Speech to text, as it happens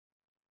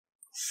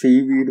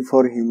Seaweed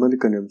for human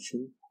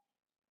consumption.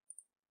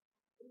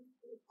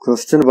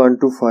 Question 1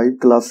 to 5.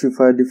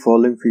 Classify the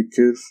following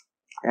features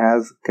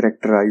as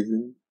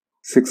characterizing.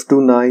 6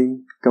 to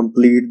 9.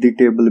 Complete the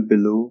table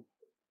below.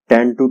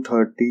 10 to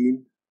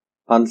 13.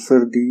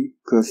 Answer the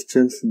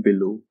questions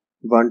below.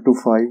 1 to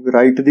 5.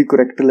 Write the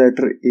correct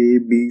letter A,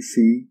 B,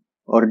 C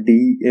or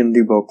D in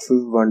the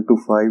boxes 1 to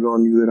 5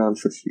 on your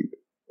answer sheet.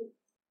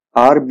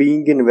 Are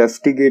being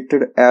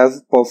investigated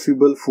as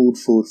possible food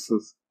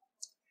sources.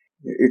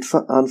 Its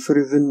answer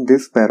is in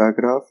this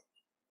paragraph.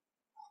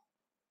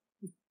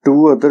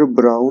 2 other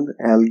brown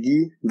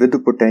algae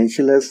with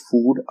potential as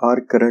food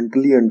are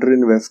currently under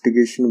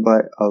investigation by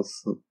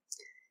us.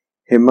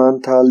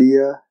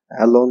 Hemanthalia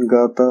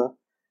elongata,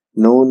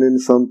 known in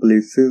some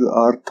places,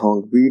 are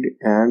thongweed,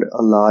 and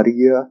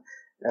Alaria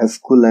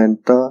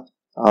esculenta,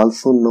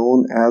 also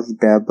known as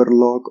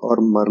dabberlock or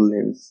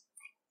merlins.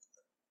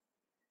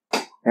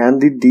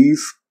 And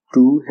these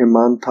two,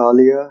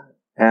 Hemanthalia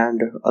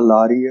and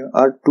Alaria,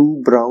 are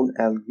 2 brown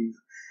algae.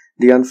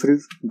 The answer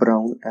is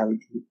brown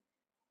algae.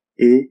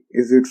 A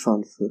is its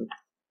answer.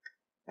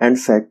 And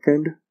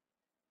second,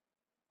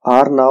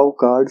 are now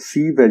called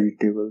sea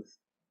vegetables.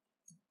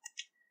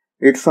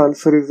 Its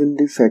answer is in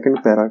the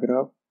second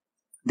paragraph.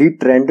 The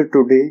trend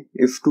today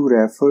is to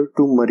refer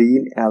to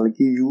marine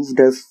algae used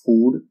as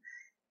food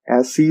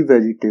as sea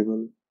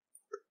vegetable.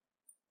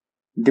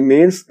 The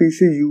main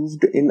species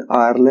used in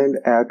Ireland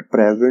at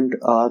present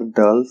are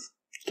dulls,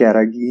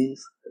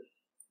 carrageen's,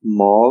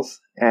 moss,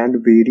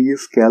 and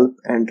various kelp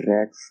and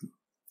wracks.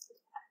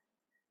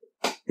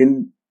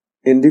 In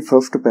the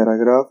first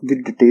paragraph,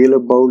 the detail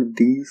about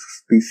these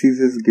species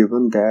is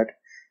given that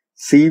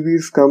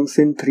seaweed comes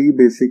in 3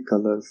 basic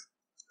colors: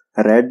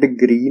 red,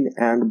 green,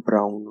 and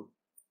brown.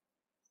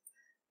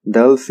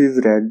 Dulls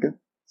is red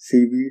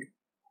seaweed,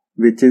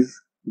 which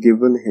is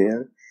given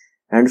here,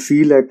 and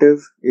sea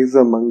lettuce is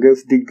among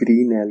us the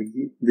green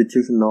algae, which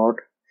is not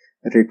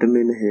written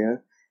in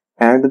here,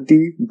 and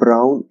the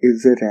brown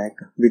is a rack,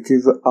 which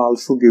is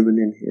also given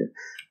in here.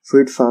 So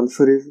its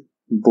answer is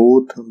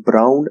both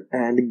brown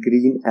and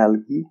green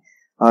algae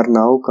are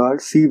now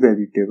called sea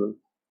vegetable.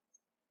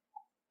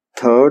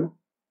 Third,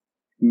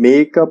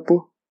 make up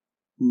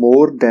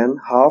more than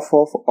half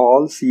of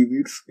all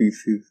seaweed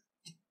species.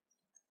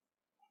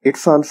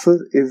 Its answer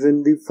is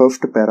in the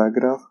first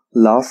paragraph,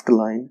 last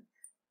line.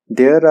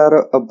 There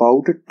are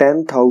about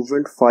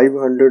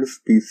 10,500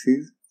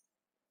 species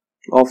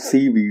of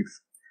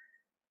seaweeds,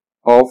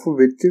 of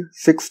which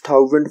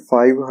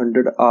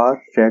 6,500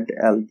 are red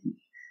algae,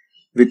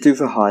 which is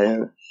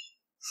higher.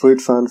 So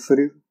its answer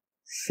is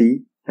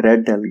C,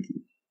 red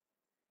algae.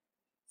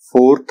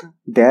 Fourth,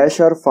 dash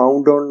are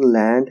found on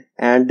land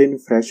and in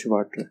fresh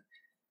water.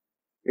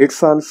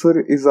 Its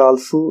answer is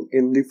also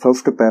in the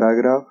first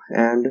paragraph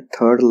and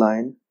third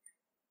line.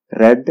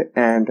 Red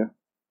and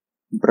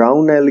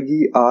brown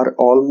algae are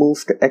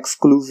almost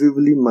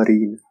exclusively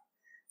marine.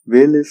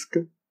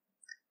 Whalist.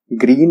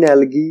 Green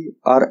algae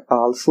are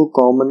also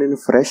common in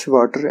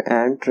freshwater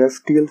and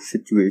terrestrial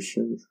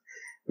situations,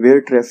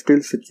 where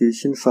terrestrial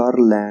situations are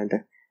land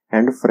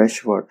and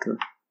freshwater.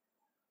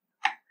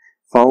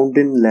 Found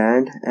in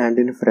land and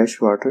in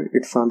freshwater,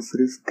 its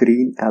answer is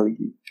green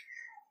algae,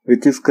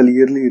 which is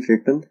clearly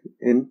written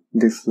in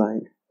this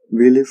line.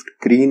 Whalist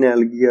green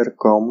algae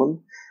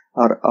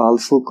are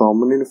also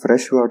common in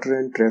freshwater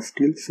and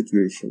terrestrial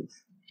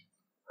situations.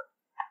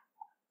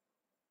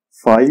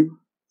 5.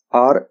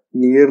 Are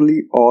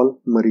nearly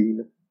all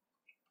marine.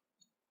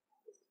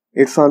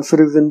 Its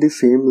answer is in the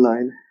same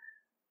line.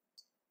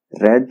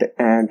 Red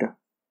and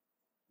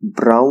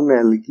brown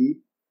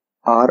algae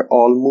are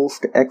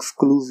almost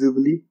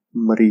exclusively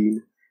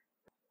marine.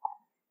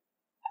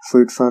 So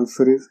its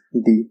answer is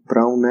D,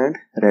 brown and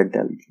red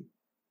algae.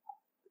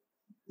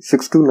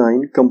 6 to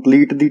 9.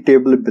 Complete the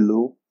table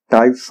below.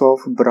 Types of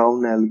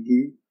brown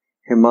algae: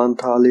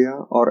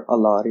 Hemanthalia or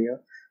Alaria.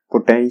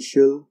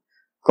 Potential,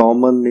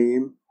 common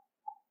name.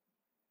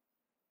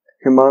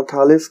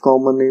 Hemanthalia's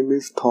common name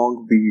is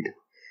thongweed,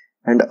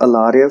 and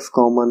Alaria's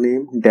common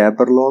name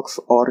dabberlocks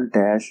or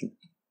dash.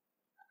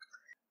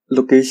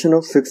 Location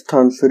of sixth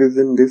answer is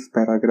in this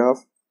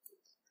paragraph.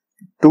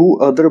 2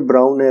 other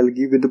brown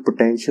algae with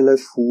potential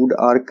as food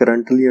are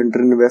currently under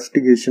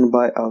investigation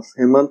by us.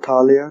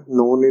 Hemanthalia,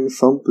 known in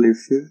some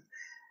places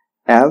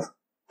as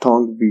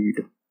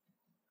thongweed,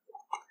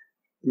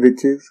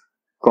 which is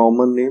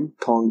common name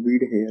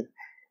thongweed here,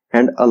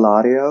 and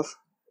Alarias,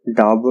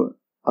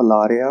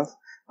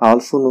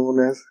 also known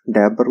as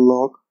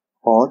dabberlock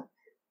or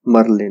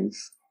merlins.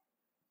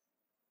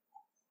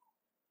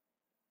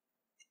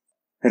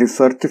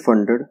 Research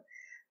funded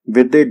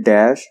with a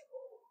dash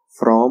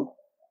from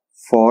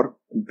for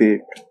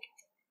bait.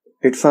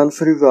 Its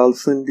answer is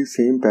also in the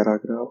same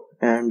paragraph,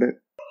 and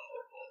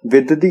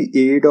with the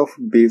aid of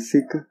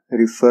basic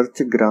research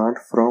grant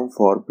from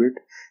Forbit,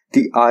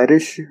 the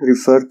Irish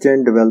Research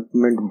and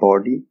Development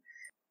Body,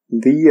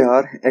 we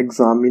are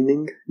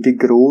examining the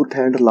growth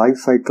and life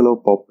cycle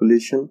of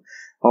population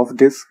of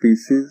this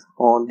species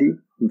on the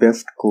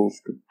west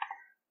coast.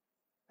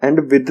 and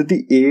with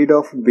the aid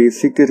of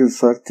basic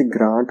research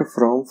grant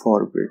from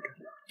Forbit.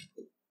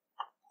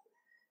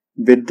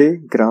 With a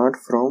grant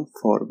from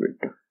Forbit.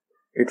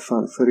 Its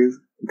answer is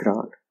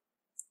grant.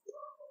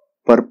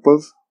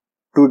 Purpose: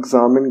 to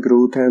examine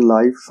growth and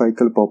life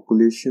cycle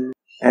population.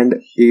 And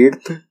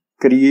eighth,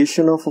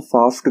 creation of a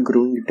fast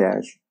growing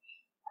dash.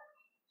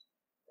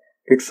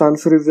 Its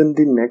answer is in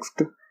the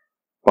next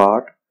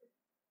part.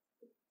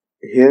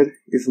 Here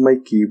is my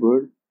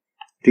keyword.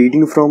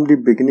 Reading from the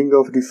beginning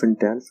of the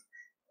sentence.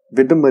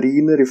 With the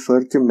marine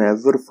research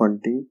measure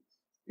funding,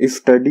 a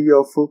study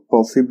of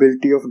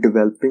possibility of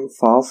developing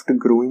fast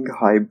growing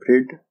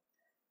hybrids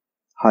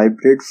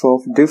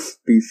of this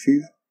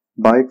species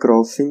by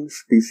crossing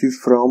species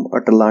from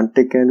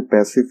Atlantic and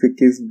Pacific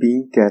is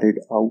being carried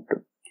out.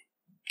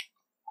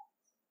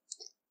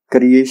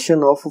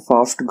 Creation of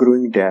fast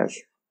growing dash.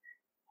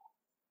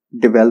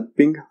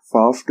 Developing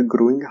fast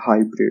growing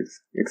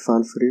hybrids. Its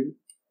answer is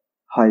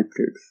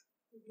hybrids.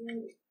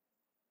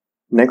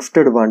 Next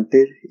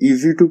advantage,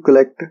 easy to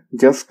collect,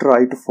 just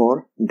right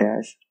for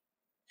dash.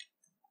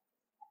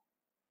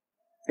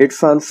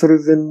 Its answer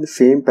is in the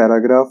same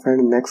paragraph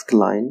and next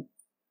line.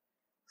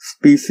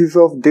 Species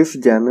of this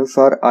genus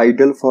are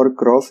ideal for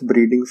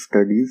crossbreeding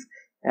studies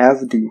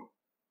as the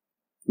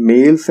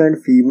males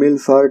and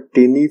females are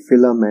tiny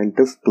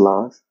filamentous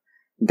plants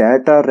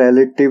that are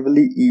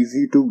relatively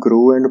easy to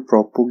grow and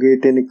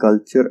propagate in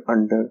culture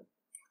under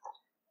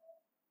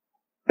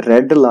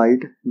red light,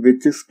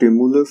 which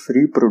stimulates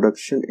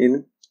reproduction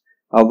in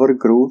our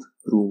growth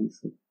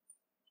rooms.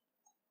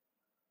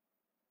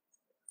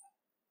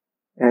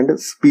 And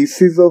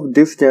species of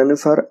this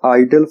genus are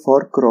ideal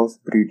for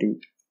crossbreeding.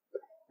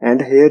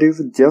 And here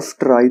is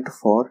just right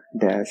for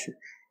dash.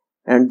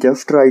 And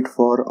just right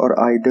for or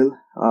ideal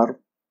are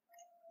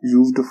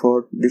used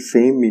for the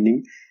same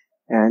meaning,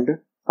 and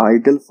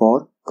ideal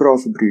for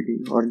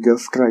crossbreeding or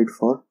just right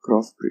for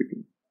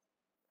crossbreeding.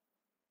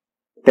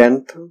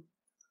 10th,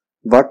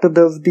 what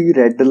does the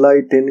red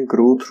light in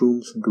growth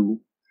rooms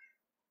do?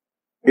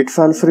 Its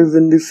answer is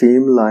in the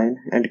same line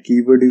and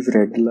keyword is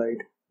red light,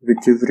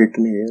 which is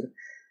written here.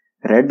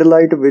 Red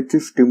light which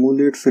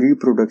stimulates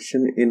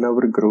reproduction in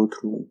our growth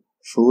room.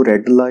 So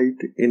red light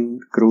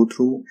in growth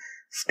room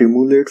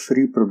stimulates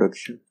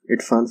reproduction.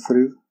 Its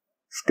answer is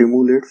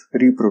stimulates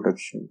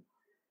reproduction.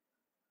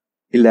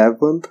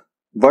 11th,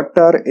 what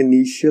are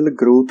initial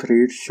growth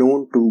rates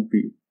shown to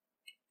be?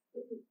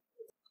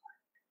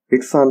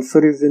 Its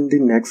answer is in the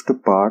next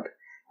part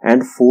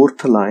and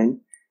 4th line.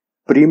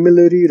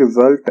 Preliminary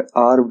results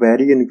are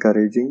very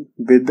encouraging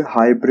with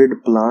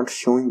hybrid plants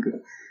showing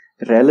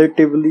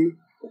relatively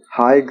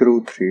high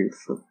growth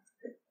rates.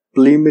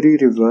 Preliminary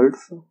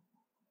results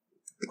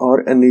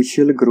or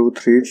initial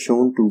growth rate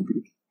shown to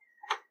be.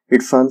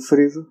 Its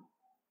answer is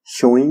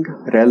showing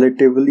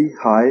relatively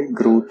high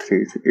growth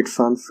rates. Its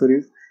answer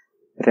is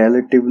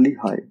relatively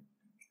high.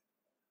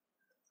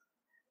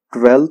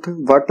 12th,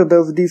 what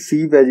does the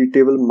sea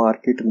vegetable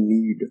market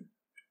need?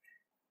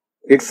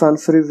 Its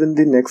answer is in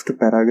the next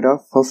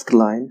paragraph, first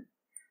line.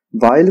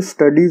 While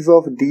studies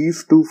of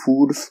these two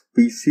food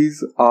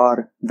species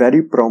are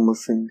very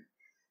promising,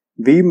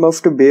 we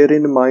must bear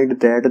in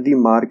mind that the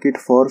market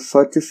for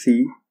such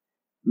sea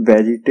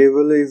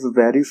vegetable is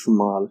very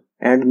small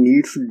and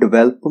needs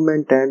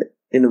development and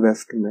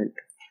investment.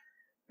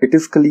 It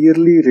is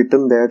clearly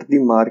written that the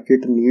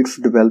market needs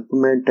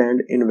development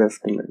and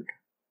investment.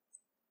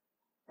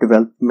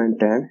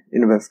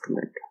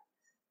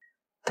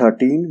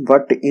 13.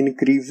 What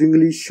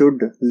increasingly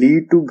should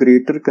lead to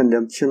greater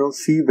consumption of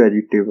sea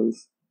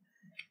vegetables?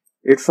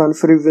 Its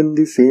answer is in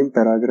the same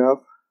paragraph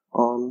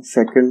on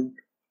second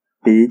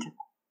page.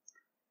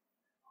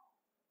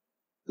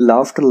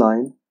 Last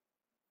line.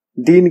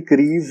 The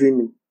increase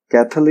in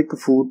Catholic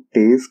food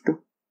taste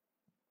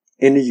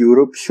in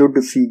Europe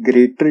should see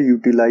greater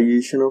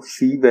utilization of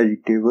sea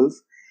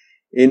vegetables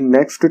in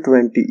next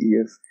 20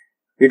 years.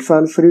 Its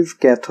answer is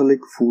Catholic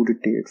food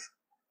taste.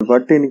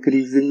 What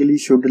increasingly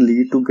should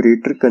lead to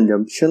greater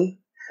consumption,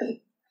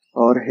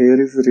 or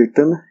here is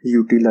written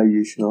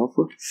utilization of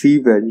sea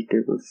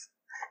vegetables.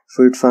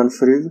 So its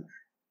answer is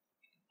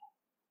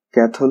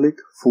Catholic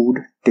food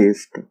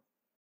taste.